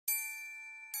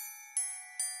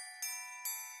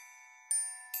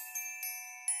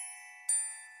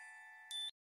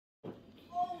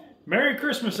Merry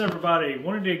Christmas, everybody.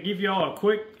 Wanted to give y'all a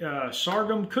quick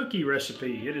sorghum cookie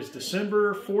recipe. It is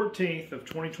December 14th of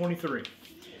 2023.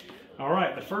 All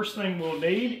right, the first thing we'll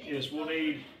need is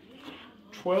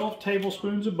 12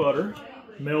 tablespoons of butter,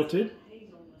 melted.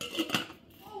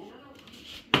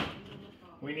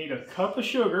 We need a cup of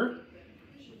sugar,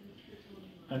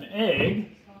 an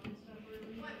egg,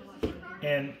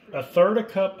 and a third a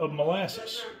cup of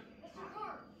molasses.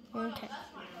 Okay.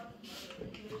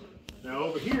 Now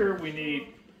over here we need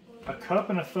a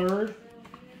cup and a third,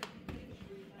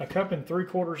 a cup and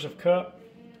 3/4 of cup,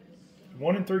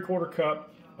 1 3/4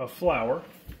 cup of flour.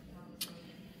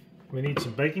 We need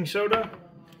some baking soda,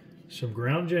 some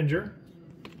ground ginger,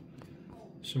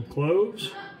 some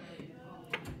cloves,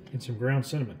 and some ground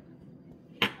cinnamon.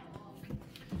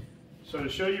 So to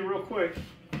show you real quick,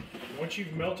 once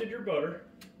you've melted your butter,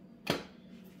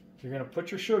 you're going to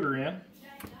put your sugar in.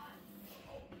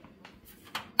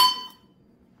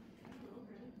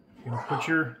 You're going to put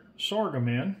your sorghum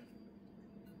in.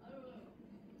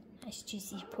 Nice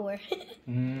juicy pour.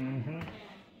 Mm-hmm.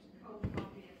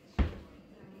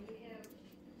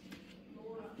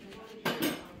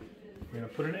 You're going to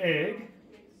put an egg.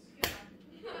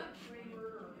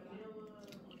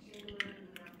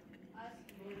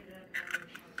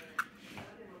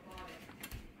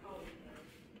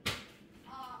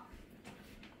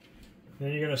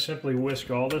 Then you're going to simply whisk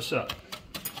all this up.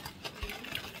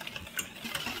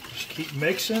 Just keep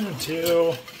mixing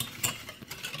until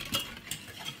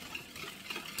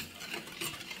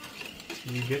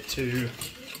you get to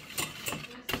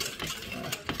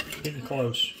getting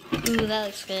close. Ooh, that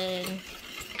looks good.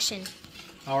 Action.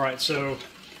 All right, so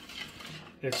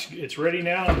it's ready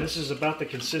now, and this is about the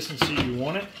consistency you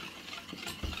want it.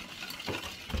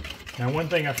 Now, one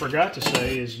thing I forgot to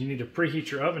say is you need to preheat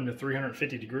your oven to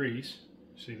 350 degrees.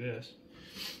 See this?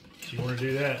 So you want to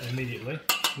do that immediately.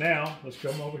 Now, let's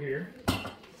come over here.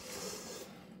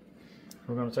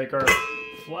 We're going to take our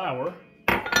flour,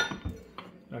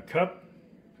 a cup,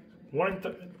 1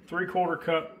 3/4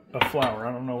 cup of flour.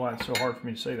 I don't know why it's so hard for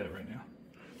me to say that right now.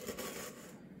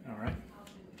 All right.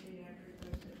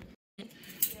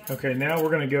 Okay, now we're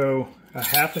going to go a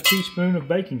 1/2 teaspoon of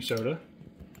baking soda.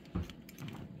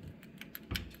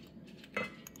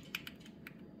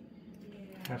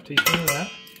 Half teaspoon of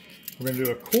that. We're going to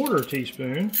do a 1/4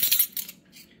 teaspoon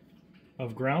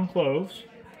of ground cloves.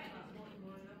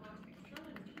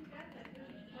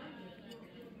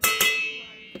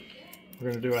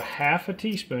 We're going to do a 1/2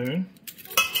 teaspoon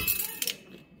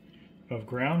of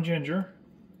ground ginger.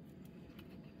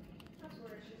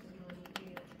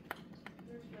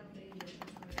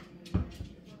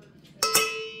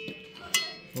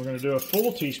 We're going to do a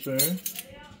full teaspoon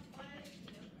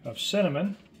of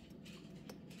cinnamon.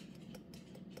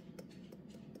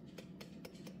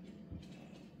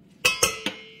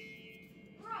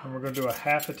 And we're going to do a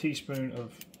 1/2 teaspoon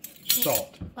of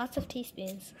salt. Lots of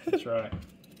teaspoons. That's right.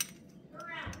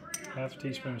 1/2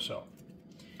 teaspoon of salt.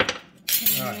 All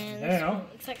right, now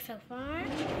looks like so far.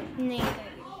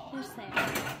 Who's there?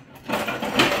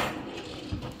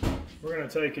 We're going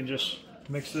to take and just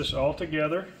mix this all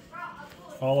together.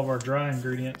 All of our dry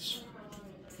ingredients,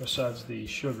 besides the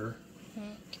sugar,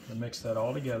 and mix that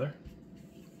all together.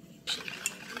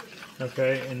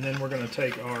 Okay, and then we're going to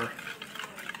take our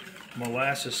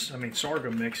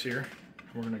sorghum mix here.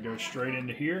 We're going to go straight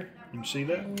into here. You can see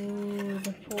that? Ooh,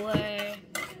 the pour.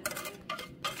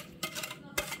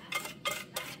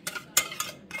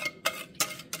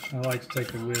 I like to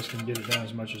take the whisk and get it down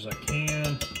as much as I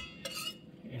can.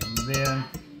 And then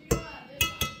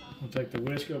we'll take the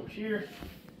whisk over here.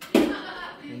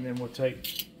 And then we'll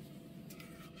take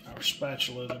our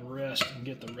spatula to the rest and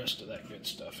get the rest of that good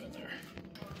stuff in there.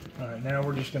 All right, now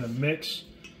we're just going to mix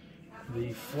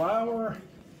the flour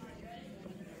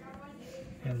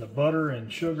and the butter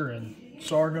and sugar and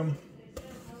sorghum.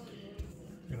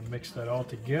 We're going to mix that all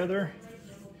together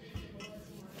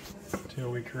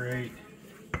until we create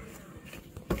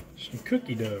some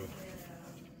cookie dough.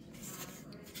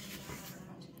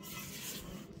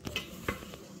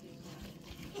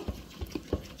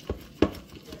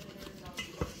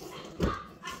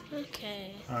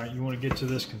 Okay. All right, you want to get to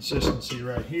this consistency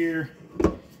right here.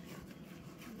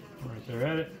 Right there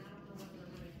at it.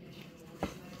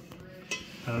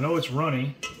 And I know it's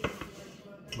runny,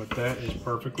 but that is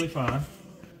perfectly fine.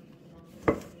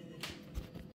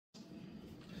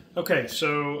 Okay,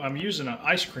 so I'm using an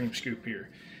ice cream scoop here.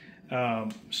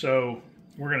 So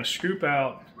we're going to scoop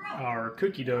out our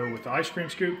cookie dough with the ice cream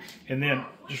scoop, and then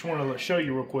just want to show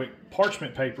you real quick,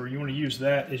 parchment paper, you want to use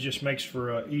that. It just makes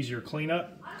for easier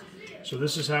cleanup. So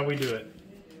this is how we do it.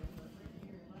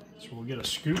 So we'll get a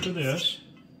scoop of this,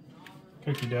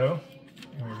 cookie dough,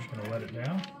 and we're just going to let it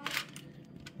down.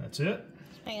 That's it.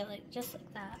 Make it like just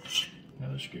like that.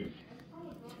 Another scoop.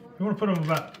 You want to put them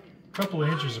about a couple of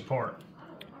inches apart.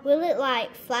 Will it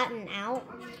like flatten out?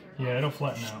 Yeah, it'll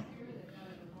flatten out.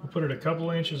 We'll put it a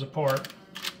couple of inches apart.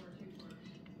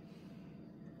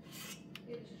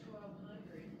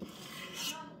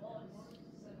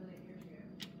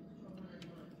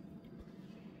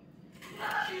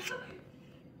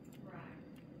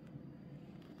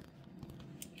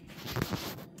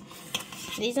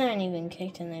 These aren't even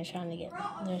cooked and they're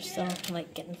still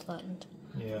like getting flattened.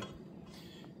 Yeah.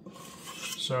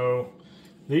 So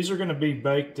these are going to be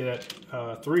baked at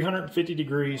 350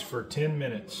 degrees for 10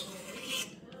 minutes.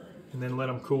 And then let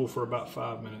them cool for about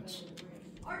 5 minutes.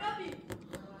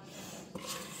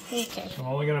 Okay. So I'm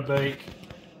only going to bake.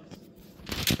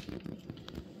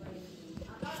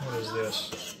 What is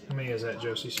this? How many is that,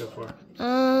 Josie, so far?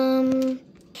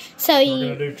 So we're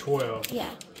going to do 12.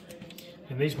 Yeah.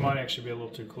 And these might actually be a little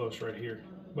too close right here,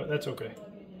 but that's okay.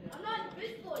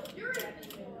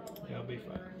 Yeah, I'll be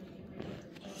fine.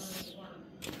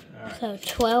 All right. So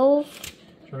 12. So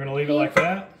we're going to leave it like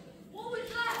that.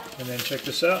 And then check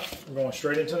this out. We're going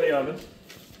straight into the oven.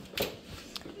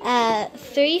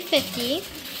 350.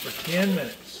 For 10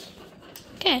 minutes.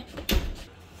 Okay.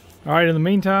 All right, in the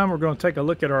meantime, we're going to take a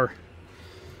look at our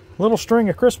little string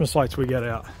of Christmas lights we got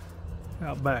out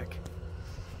back.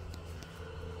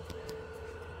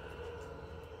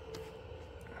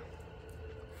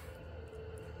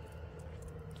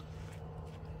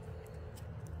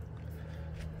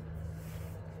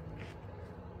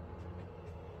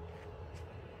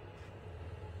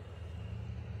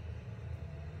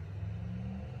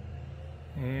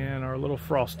 And our little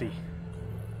frosty.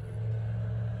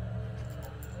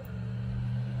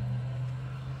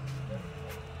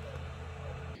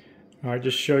 All right,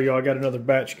 just to show you, I got another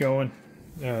batch going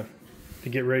to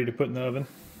get ready to put in the oven.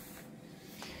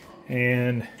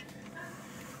 And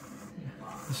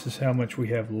this is how much we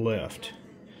have left.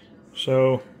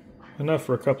 So enough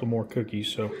for a couple more cookies,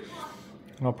 so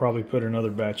I'll probably put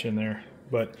another batch in there.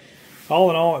 But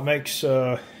all in all, it makes,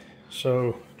 so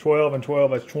 12 and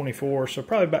 12, that's 24, so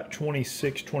probably about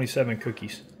 26, 27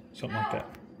 cookies, something like that.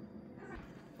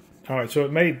 All right, so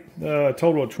it made a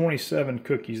total of 27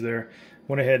 cookies there.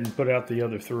 Went ahead and put out the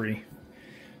other 3.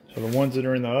 So the ones that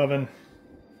are in the oven,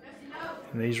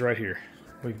 and these right here.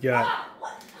 We've got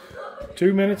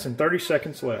 2 minutes and 30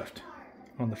 seconds left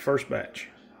on the first batch.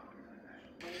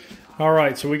 All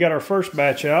right, so we got our first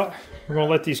batch out. We're gonna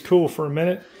let these cool for a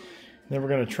minute, then we're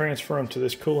gonna transfer them to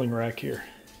this cooling rack here.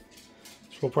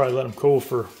 So we'll probably let them cool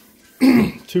for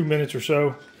 2 minutes or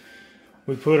so.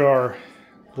 We put our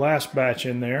last batch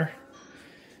in there.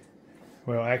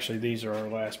 Well, actually, these are our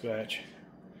last batch.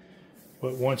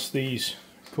 But once these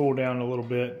cool down a little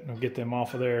bit, I'll get them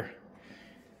off of there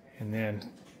and then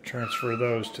transfer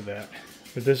those to that.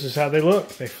 But this is how they look.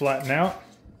 They flatten out.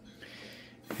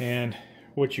 And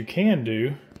what you can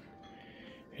do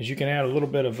is you can add a little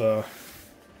bit of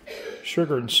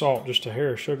sugar and salt, just a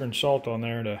hair of sugar and salt on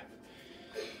there to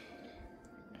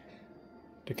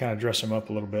kind of dress them up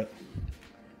a little bit.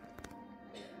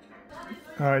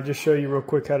 All right, just show you real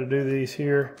quick how to do these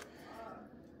here.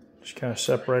 Just kind of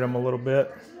separate them a little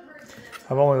bit.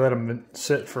 I've only let them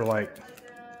sit for like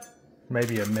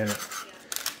maybe a minute.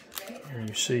 Here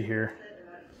you see here.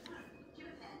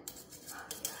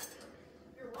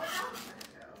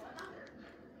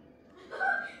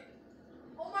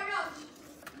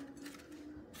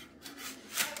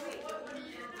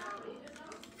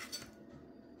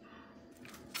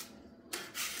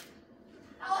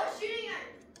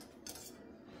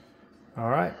 All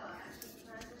right,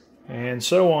 and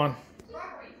so on.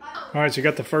 All right, so you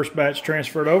got the first batch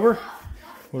transferred over.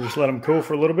 We'll just let them cool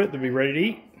for a little bit to be ready to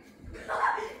eat.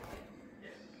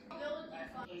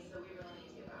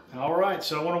 All right,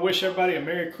 so I want to wish everybody a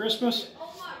Merry Christmas,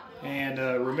 and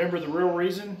remember the real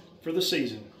reason for the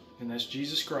season, and that's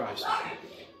Jesus Christ.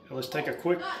 Now let's take a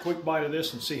quick bite of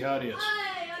this and see how it is.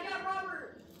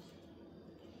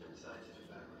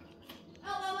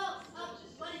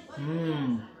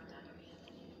 Mmm.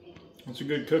 That's a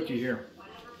good cookie here.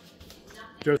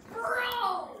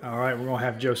 All right, we're gonna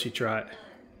have Josie try it.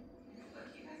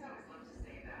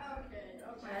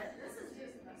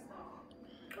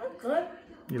 Good.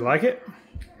 You like it?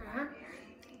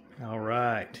 All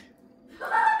right.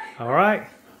 All right.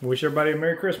 Wish everybody a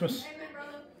Merry Christmas.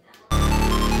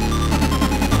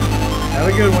 Have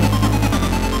a good one.